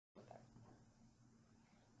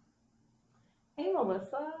Hey,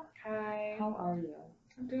 Melissa. Hi. How are you?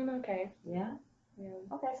 I'm doing okay. Yeah? Yeah.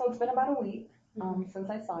 Okay, so it's been about a week Mhm. since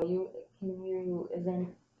I saw you. Is there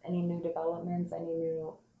any new developments?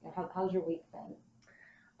 How's your week been?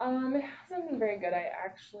 It hasn't been very good.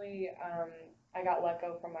 I got let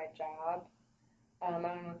go from my job. I don't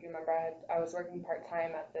know if you remember, I was working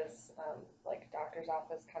part-time at this, like doctor's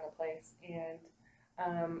office kind of place, and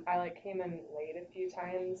I like came in late a few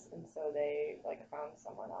times, and so they like found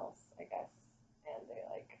someone else, I guess, and they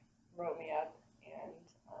like wrote me up, and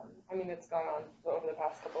I mean it's gone on over the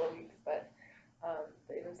past couple of weeks, but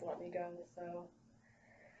they just let me go, so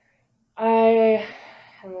I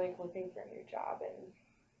am like looking for a new job and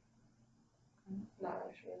not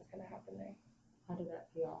really sure what's gonna happen there. How did that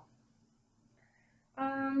feel?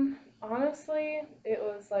 Honestly, it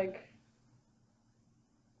was like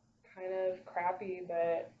kind of crappy,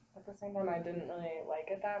 but at the same time, I didn't really like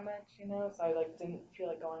it that much, So I like didn't feel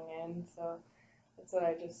like going in. So that's what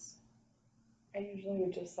I usually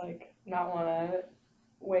would just like not want to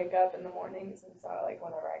wake up in the mornings, and so like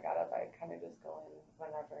whenever I got up, I kind of just go in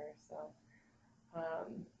whenever. So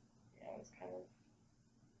yeah, it was kind of.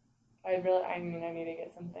 I mean, I need to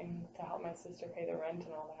get something to help my sister pay the rent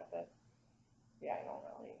and all that, but yeah, I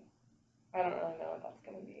don't really know what that's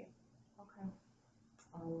gonna be. Okay.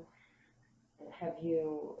 Um,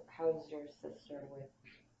 how's your sister with,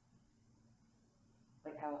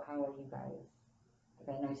 like, how are you guys?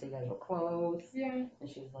 Like, I know you said you guys were close, Yeah, and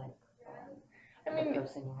she's like, I the mean,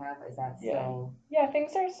 person you have. Is that yeah, still, yeah,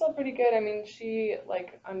 things are still pretty good. I mean, she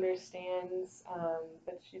like understands,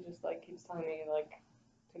 but she just like keeps telling me like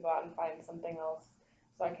to go out and find something else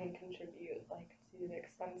so I can contribute like to the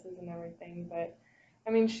expenses and everything. But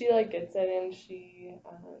I mean, she like gets it, and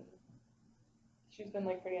she's been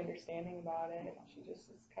like pretty understanding about it. She just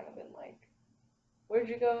has kind of been like, "Where'd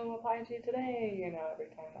you go apply to today?" Every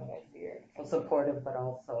time that I see her. so supportive but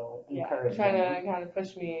also Yeah, trying encouraging? to kind of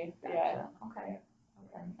push me. Yeah. Gotcha. Okay.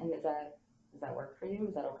 Yeah. Okay. And does that work for you?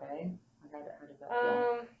 Is that okay? Like, how does that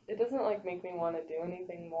feel? It doesn't like make me want to do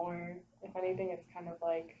anything more. If anything, it's kind of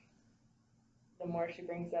like the more she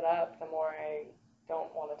brings it up, the more I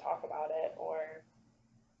don't want to talk about it or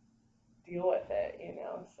deal with it.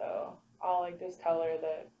 So I'll like just tell her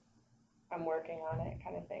that I'm working on it,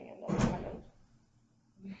 kind of thing, and then kind of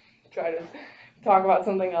try to talk about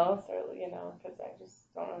something else, or because I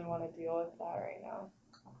just don't really want to deal with that right now.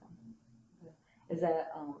 Okay. Is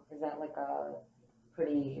that like a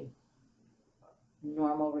pretty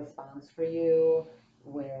normal response for you,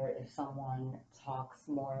 where if someone talks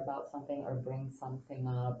more about something or brings something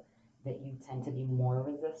up, that you tend to be more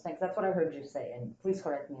resistant? 'Cause that's what I heard you say, and please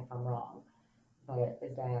correct me if I'm wrong. But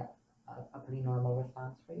is that a pretty normal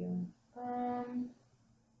response for you? Um,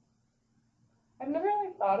 I've never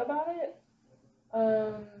really thought about it.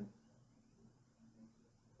 Um,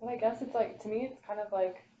 but I guess it's like to me, it's kind of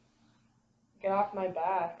like get off my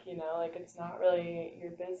back. Like it's not really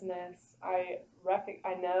your business. I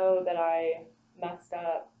know that I messed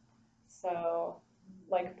up, so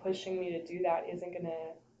like pushing me to do that isn't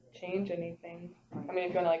gonna change anything. I mean, if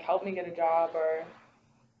you wanna like help me get a job or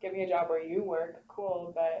give me a job where you work,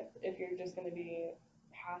 cool. But if you're just gonna be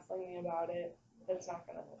hassling me about it, that's not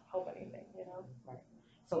gonna help anything. Right.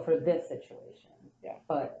 So for this situation, Yeah.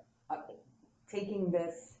 but taking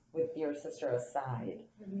this with your sister aside,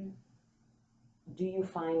 Mm-hmm. do you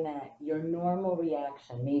find that your normal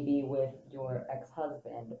reaction, maybe with your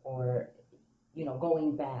ex-husband, or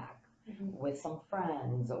going back Mm-hmm. with some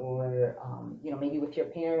friends, or maybe with your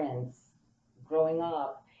parents growing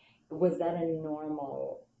up, was that a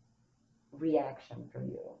normal reaction for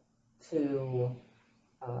you to,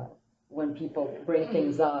 uh, when people bring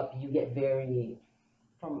things up, you get very,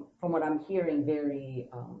 from what I'm hearing, very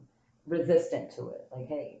resistant to it. Like,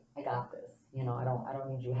 hey, I got this. I don't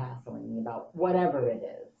need you hassling me about whatever it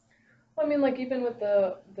is. Well, I mean, like even with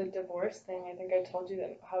the divorce thing, I think I told you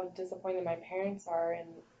that how disappointed my parents are, and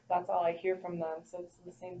that's all I hear from them. So it's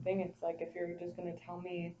the same thing. It's like if you're just gonna tell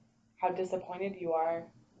me how disappointed you are,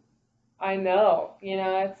 I know,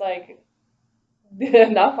 it's like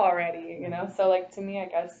enough already. So like to me, I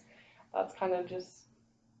guess that's kind of just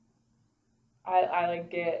I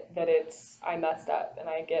like get that I messed up, and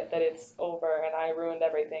I get that it's over and I ruined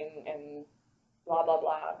everything and blah blah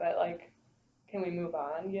blah. But like, can we move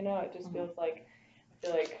on? It just Mhm. feels like I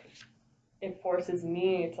feel like it forces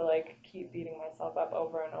me to like keep beating myself up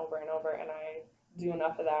over and over and over, and I do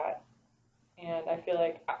enough of that, and I feel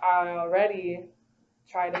like I already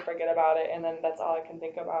try to forget about it, and then that's all I can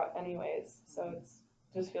think about anyways. So it's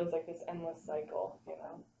just feels like this endless cycle. So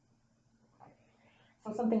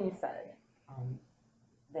something you said,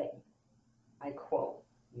 that I quote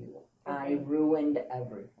you. I Okay. ruined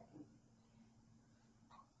everything.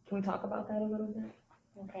 Can we talk about that a little bit?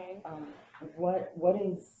 Okay. Um, what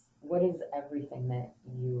is everything that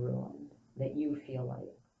you ruined that you feel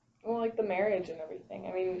like? Well, like the marriage and everything.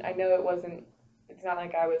 I mean, I know it's not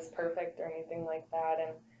like I was perfect or anything like that.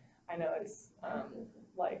 And I know it's,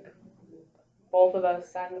 like both of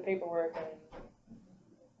us signed the paperwork and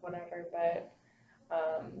whatever. But,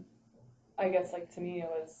 I guess like to me, it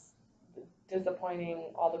was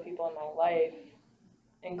disappointing all the people in my life,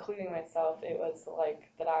 including myself. It was like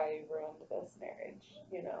that I ruined this marriage.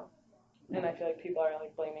 And I feel like people are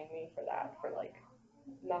like blaming me for that, for like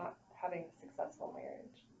not having a successful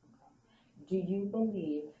marriage. Do you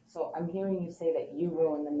believe, so I'm hearing you say that you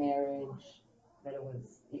ruined the marriage, that it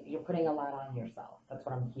was, you're putting a lot on yourself. That's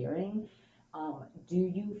what I'm hearing. Do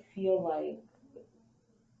you feel like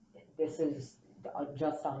this is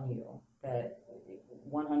just on you, that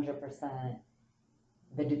 100%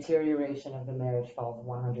 the deterioration of the marriage falls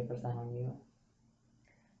 100% on you?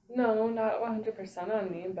 No, not 100%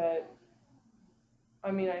 on me, but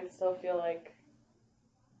I mean, I still feel like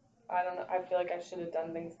I don't know. I feel like I should have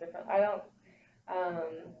done things different. I don't.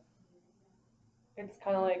 Um, it's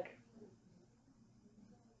kind of like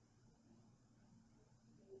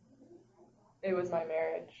it was my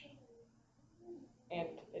marriage and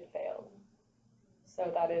it failed, so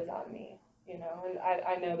that is on me. And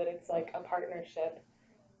I know that it's like a partnership,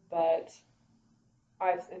 but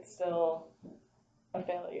it's still a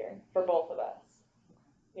failure for both of us.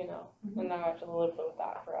 And now I have to live with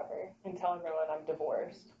that forever and tell everyone I'm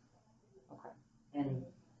divorced. Okay.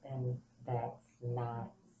 And that's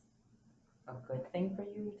not a good thing for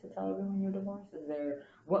you to tell everyone you're divorced? Is there,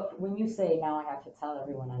 what, when you say now I have to tell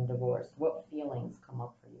everyone I'm divorced, what feelings come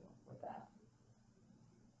up for you with that?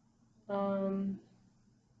 Um,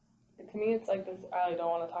 to me, it's like this. I don't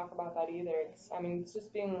want to talk about that either. I mean, it's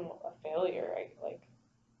just being a failure. Like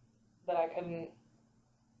that I couldn't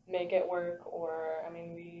make it work, or I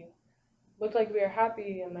mean, we looked like we were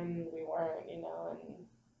happy, and then we weren't. And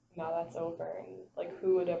now that's over. And like,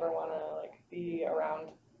 who would ever want to like be around,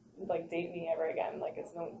 like date me ever again? Like,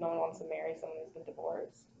 it's no one wants to marry someone who's been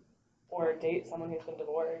divorced, or date someone who's been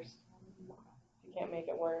divorced. You can't make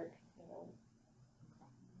it work.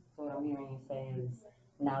 So what I'm hearing you say is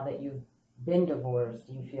now that you've been divorced,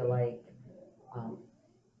 you feel like um,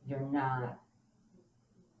 you're not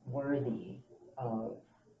worthy of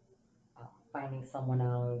finding someone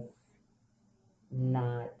else,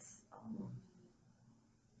 not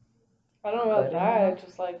I don't know about good that. enough. It's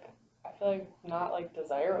just like I feel like not like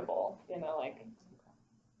desirable. Like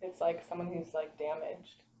it's like someone who's like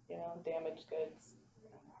damaged. Damaged goods.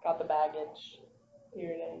 Got the baggage.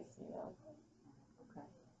 Here it is. Okay.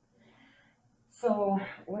 So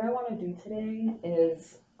what I want to do today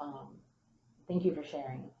is thank you for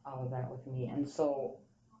sharing all of that with me. And so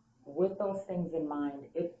with those things in mind,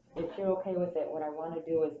 if you're okay with it, what I want to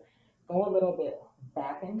do is go a little bit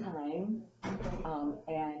back in time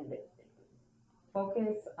and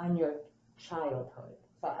focus on your childhood.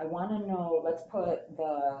 So I want to know. Let's put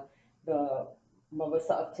the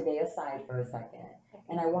Melissa of today aside for a second,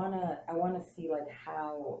 and I wanna see like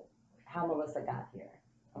how Melissa got here.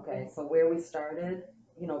 Okay, so where we started,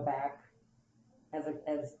 back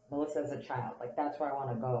as Melissa as a child, like that's where I want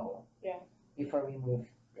to go. Yeah. Before we move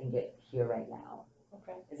and get here right now.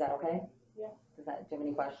 Okay. Is that okay? Yeah. Do you have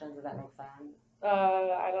any questions? Does that make sense?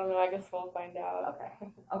 I don't know. I guess we'll find out.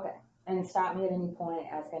 Okay. Okay. And stop me at any point,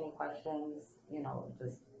 ask any questions,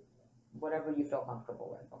 just whatever you feel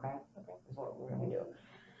comfortable with, okay? Okay. Is what we're gonna do.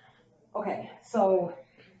 Okay, so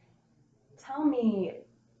tell me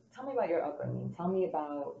about your upbringing. Tell me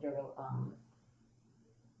about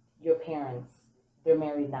your parents. They're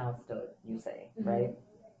married now still, you say, right?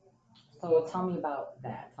 So tell me about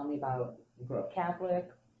that. Tell me about, you grew up Catholic,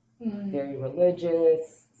 very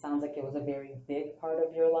religious. Sounds like it was a very big part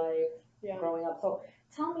of your life. Yeah. Growing up. So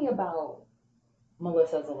tell me about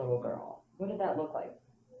Melissa as a little girl. What did that look like?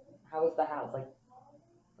 How was the house?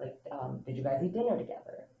 Did you guys eat dinner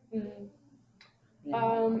together? Yeah,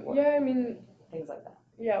 I mean, things like that.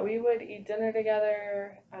 Yeah, we would eat dinner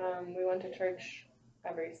together. We went to church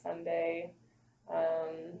every Sunday.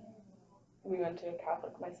 Um, we went to a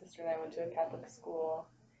Catholic. My sister and I went to a Catholic school,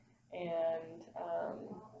 and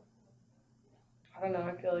I don't know.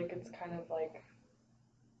 I feel like it's kind of like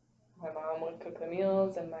my mom would cook the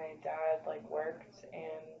meals, and my dad like worked,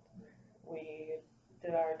 and we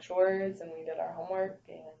did our chores and we did our homework,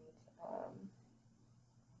 and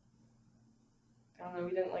I don't know.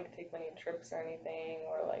 We didn't like take many trips or anything,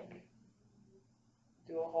 or like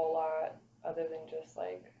do a whole lot other than just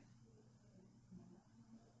like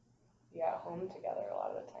be at home together a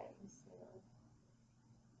lot of the times.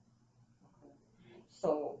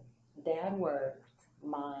 So dad worked,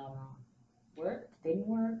 mom worked, didn't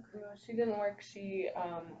work? No, she didn't work. She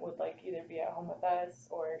would like either be at home with us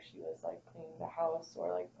or she was like cleaning the house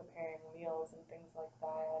or like preparing meals and things like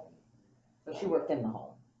that. So she worked in the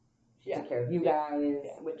home. She Yeah. took care of you Yeah. guys,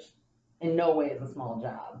 Yeah. which in no way is a small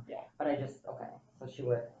job. Yeah. But okay. So she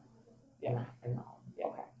worked Yeah. in the home. Yeah.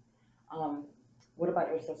 Okay. What about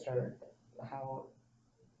your sister? How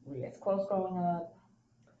were you guys close growing up?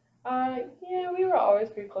 Yeah, we were always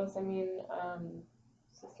pretty close. I mean,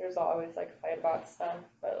 sisters always like fight about stuff,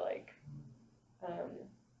 but like, um,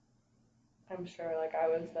 I'm sure like I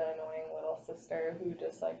was the annoying little sister who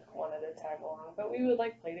just like wanted to tag along. But we would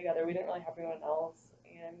like play together. We didn't really have anyone else,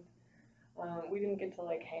 and we didn't get to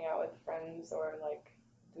like hang out with friends or like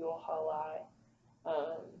do a whole lot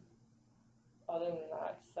um, other than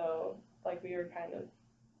that. So like we were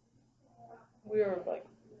like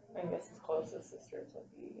I guess as close as sisters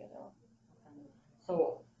would be.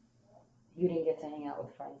 So you didn't get to hang out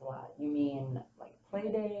with friends a lot. You mean like play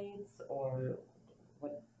dates or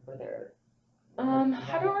what were there?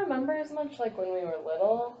 I don't remember as much like when we were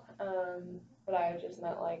little, but I just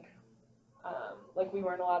meant like we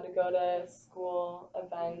weren't allowed to go to school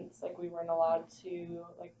events, like we weren't allowed to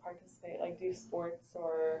like participate, like do sports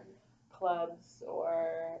or clubs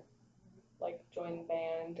or like join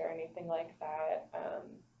band or anything like that.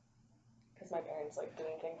 Because my parents like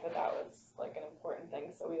didn't think that that was like an important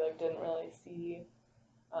thing, so we like didn't really see.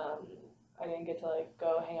 Um, I didn't get to like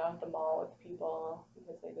go hang out at the mall with people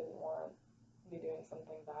because they didn't want me doing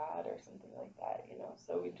something bad or something like that.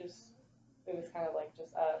 So it was kind of like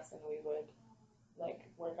just us, and we would like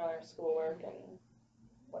work on our schoolwork and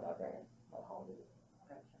whatever at home.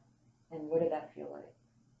 Gotcha. And what did that feel like?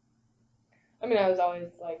 I mean, I was always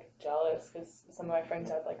like jealous because some of my friends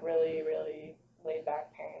had like really, really laid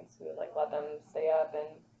back parents who would like let them stay up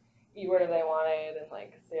and eat whatever they wanted and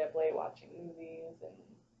like stay up late watching movies and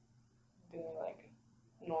doing like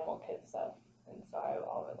normal kid stuff. And so I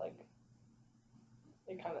always like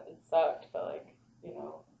it sucked, but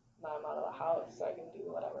now I'm out of the house, so I can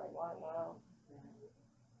do whatever I want now.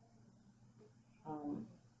 Um,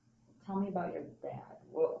 Tell me about your dad.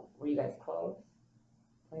 What were you guys close?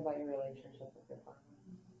 Tell me about your relationship with your father.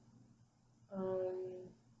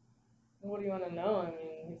 What do you want to know? I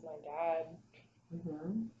mean, he's my dad.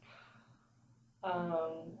 Mm-hmm. I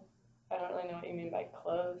don't really know what you mean by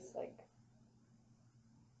close. Like,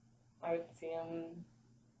 I would see him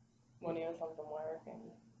when he was home from work,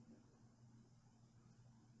 and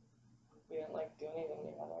we didn't like do anything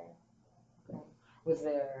together. Okay. Was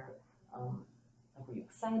there like were you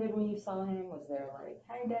excited when you saw him? Was there like,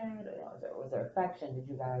 hey dad? Was there affection? Did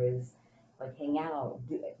you guys like hang out,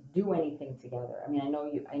 do anything together? I mean, I know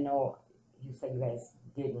you said you guys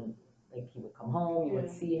didn't, like he would come home, you would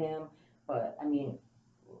Yeah. see him, but I mean,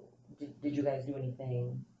 did you guys do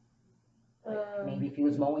anything? Like maybe if he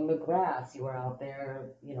was mowing the grass, you were out there,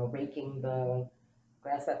 raking the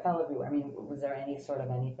grass that fell everywhere. I mean, was there any sort of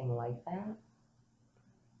anything like that?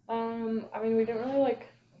 I mean, we didn't really like.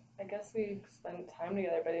 I guess we spent time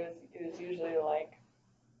together, but it was usually like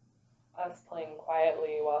us playing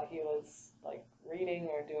quietly while he was like reading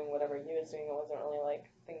or doing whatever he was doing. It wasn't really like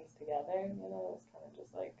things together. It was kind of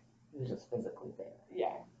just like. He was just physically there.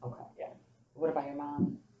 Yeah. Okay. Yeah. What about your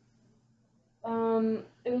mom?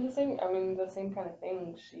 It was the same. I mean, the same kind of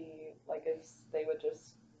thing. She like is they would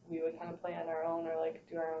just we would kind of play on our own or like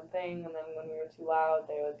do our own thing, and then when we were too loud,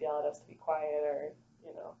 they would yell at us to be quiet or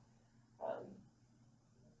you know, um,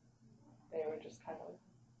 they were just kind of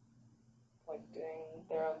like doing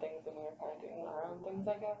their own things, and we were kind of doing our own things,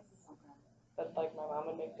 I guess. Okay. But like my mom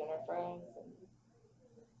would make dinner for us, and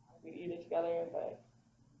we'd eat it together, but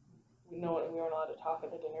we weren't allowed to talk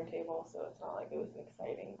at the dinner table, so it's not like it was an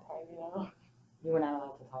exciting time. You were not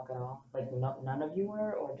allowed to talk at all? Like, none of you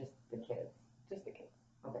were, or just the kids? Just the kids.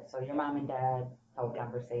 Okay, so your mom and dad held Yeah.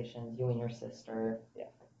 conversations, you and your sister Yeah.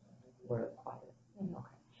 were quiet. Mhm.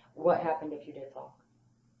 Okay. What happened if you did talk?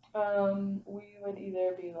 We would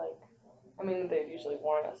either be like, I mean, they'd usually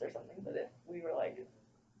warn us or something, but if we were like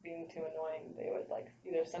being too annoying, they would like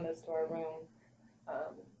either send us to our room,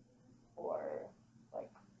 um, or like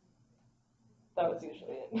that was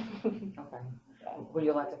usually it. Okay. Yeah. Were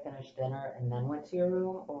you allowed to finish dinner and then went to your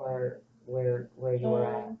room, or where you were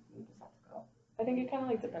at, you just had to go? I think it kind of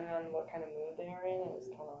like depended on what kind of mood they were in. It was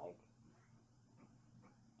kind of like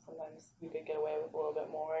sometimes we could get away with a little bit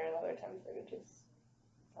more, and other times they would just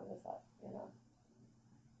send us up. Did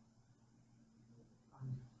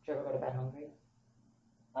you ever go to bed hungry?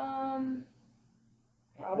 Um,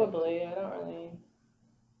 Probably. I don't really.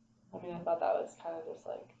 I mean, mean, I thought that was kind of just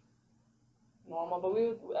like normal,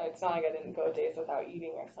 but it's not like I didn't go days without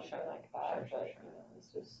eating or something Sure, like that, sure, but, sure. you know,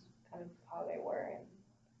 it's just kind of how they were, and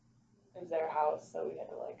it was their house, so we had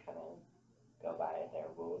to like kind of go by their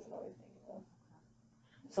rules and everything, you know.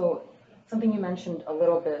 So something you mentioned a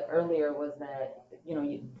little bit earlier was that,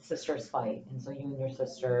 sisters fight, and so you and your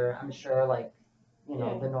sister, I'm sure, like,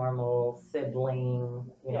 Yeah, the normal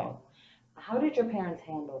sibling, yeah. How did your parents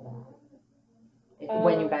handle that?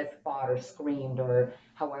 When you Um, guys fought or screamed or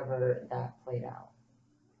however that played out?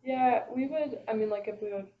 yeah, we would, I mean, like if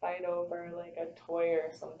we would fight over like a toy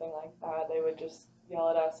or something like that, they would just yell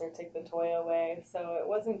at us or take the toy away. So it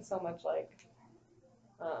wasn't so much like,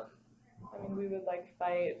 um, I mean, we would like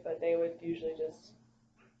fight, but they would usually just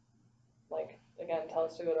like, again, tell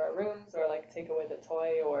us to go to our rooms or like take away the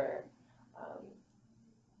toy or, um,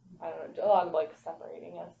 I don't know, a lot of like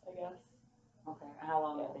separating us, I guess. Okay. How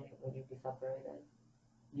long Yeah. would you be separated?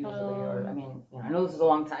 Usually, or I Um, mean, I know this is a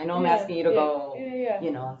long time. I know I'm yeah, asking you to yeah, go, yeah,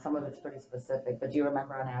 yeah. and some of it's pretty specific, but do you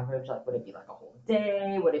remember on average, like, would it be like a whole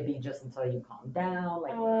day? Would it be just until you calm down?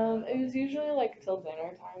 Like, It was usually like till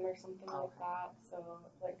dinner time or something like okay. that. So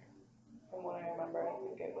like from what I remember, I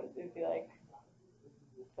think it'd be like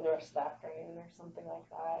for the rest of the afternoon or something like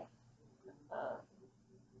that. Um,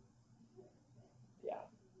 yeah,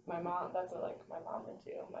 my mom. That's what like my mom would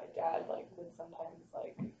do. My dad like would sometimes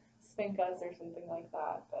like spank us or something like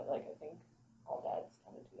that. But like I think all dads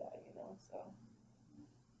kind of do that, you know. So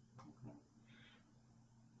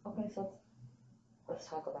Okay, so let's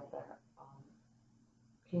talk about that.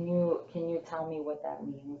 Can you tell me what that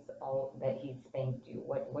means? All that he spanked you.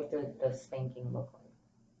 What did the spanking look like?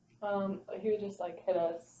 he would just like hit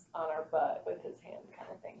us on our butt with his hand, kind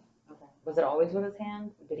of thing. Okay. Was it always with his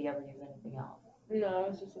hand? Did he ever use anything else? No, it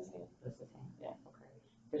was just his hand. Just his hand. Yeah. Okay.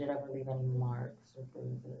 Did it ever leave any marks or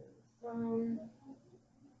bruises? Um,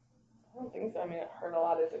 I don't think so. I mean, it hurt a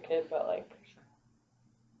lot as a kid, but like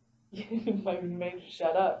you might be made to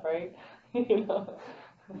shut up, right? you know.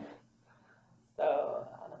 So,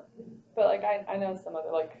 but like I know some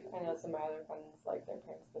other like I know some of my other friends like their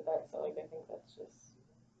parents did that. So like I think that's just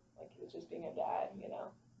like he was just being a dad, you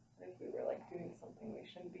know. If we were like doing something we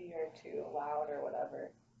shouldn't be or too loud or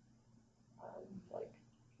whatever, like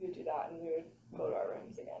he would do that and we would go to our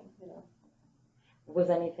rooms again, you know. Was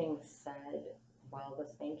anything said while the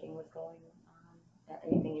spanking was going on?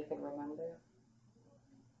 Anything you can remember?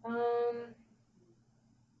 Um,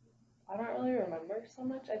 I don't really remember so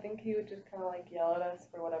much. I think he would just kind of like yell at us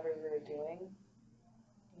for whatever we were doing,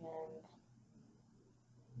 and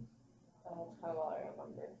that's kind of all I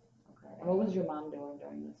remember. Okay. And what was your mom doing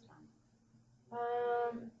during this time?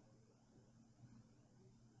 Um,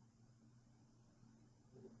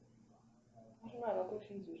 I don't know. I don't think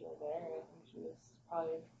she was usually there. I think she was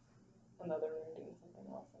probably another room doing something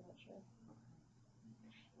else. I'm not sure.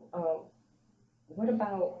 Uh, what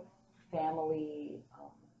about family,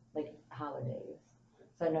 like holidays?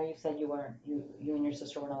 So I know you said you and your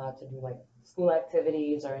sister weren't allowed to do like school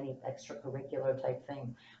activities or any extracurricular type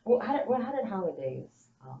things. Well, how did holidays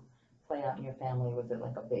play out in your family? Was it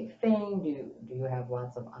like a big thing? Do you have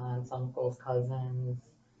lots of aunts, uncles, cousins?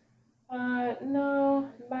 No,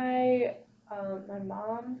 my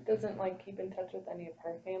mom doesn't like keep in touch with any of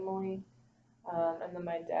her family, and then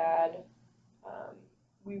my dad, um,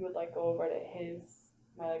 we would like go over to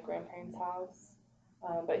my like grandparents' house,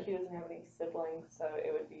 but he doesn't have any siblings, so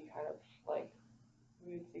it would be kind of like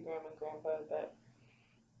we would see grandma and grandpa, but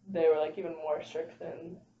they were like even more strict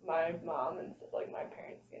than my mom and like my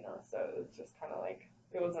parents, you know. So it was just kind of like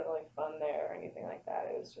it wasn't really fun there or anything like that.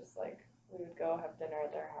 It was just like we would go have dinner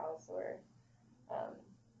at their house or um,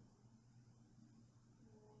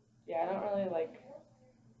 yeah, I don't really like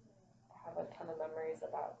have a ton of memories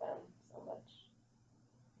about them so much.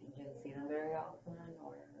 You didn't see them very often,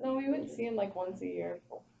 or No, we would see them like once a year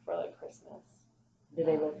for like Christmas. did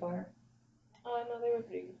they live far? No, they were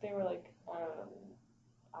pretty. They were like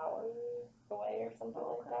hours away or something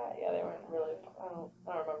Oh, like okay. that. Yeah, they weren't really. I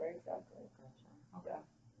don't remember exactly. Gotcha. Okay. Yeah.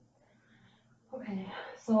 Okay.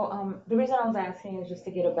 So the reason I was asking is just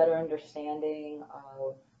to get a better understanding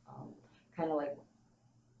of kind of like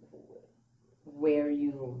where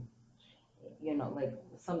like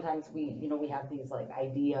sometimes we have these like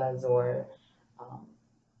ideas or um,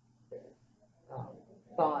 um,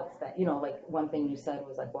 thoughts that like one thing you said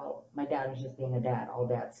was like, well, my dad was just being a dad. All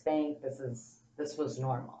dads spank. This was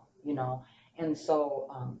normal, and so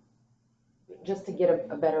just to get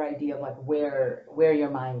a better idea of like where your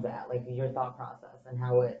mind's at, like your thought process and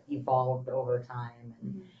how it evolved over time.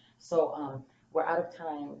 And Mm-hmm. so we're out of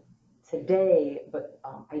time today, but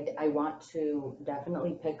I want to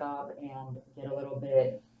definitely pick up and get a little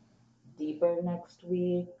bit deeper next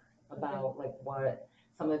week about like what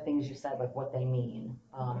some of the things you said, like what they mean.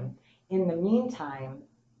 In the meantime,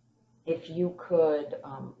 if you could,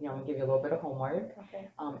 I'm gonna give you a little bit of homework. Okay.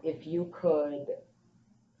 If you could,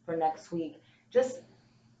 for next week, just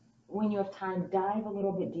when you have time, dive a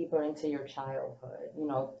little bit deeper into your childhood.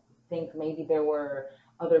 Think maybe there were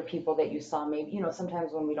other people that you saw. Maybe,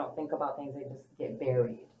 sometimes when we don't think about things, they just get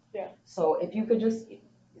buried. Yeah. So if you could just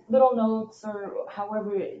little notes or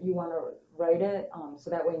however you want to write it, so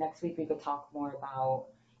that way next week we could talk more about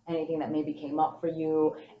anything that maybe came up for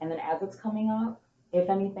you. And then as it's coming up, if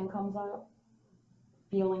anything comes up,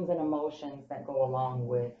 feelings and emotions that go along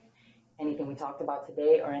with anything we talked about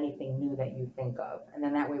today or anything new that you think of. And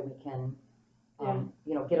then that way we can,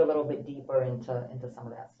 get a little bit deeper into some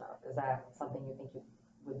of that stuff. Is that something you think you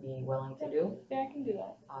would be willing to do? Yeah, I can do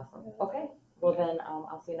that. Awesome. Okay. Well then,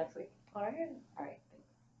 I'll see you next week. All right. All right.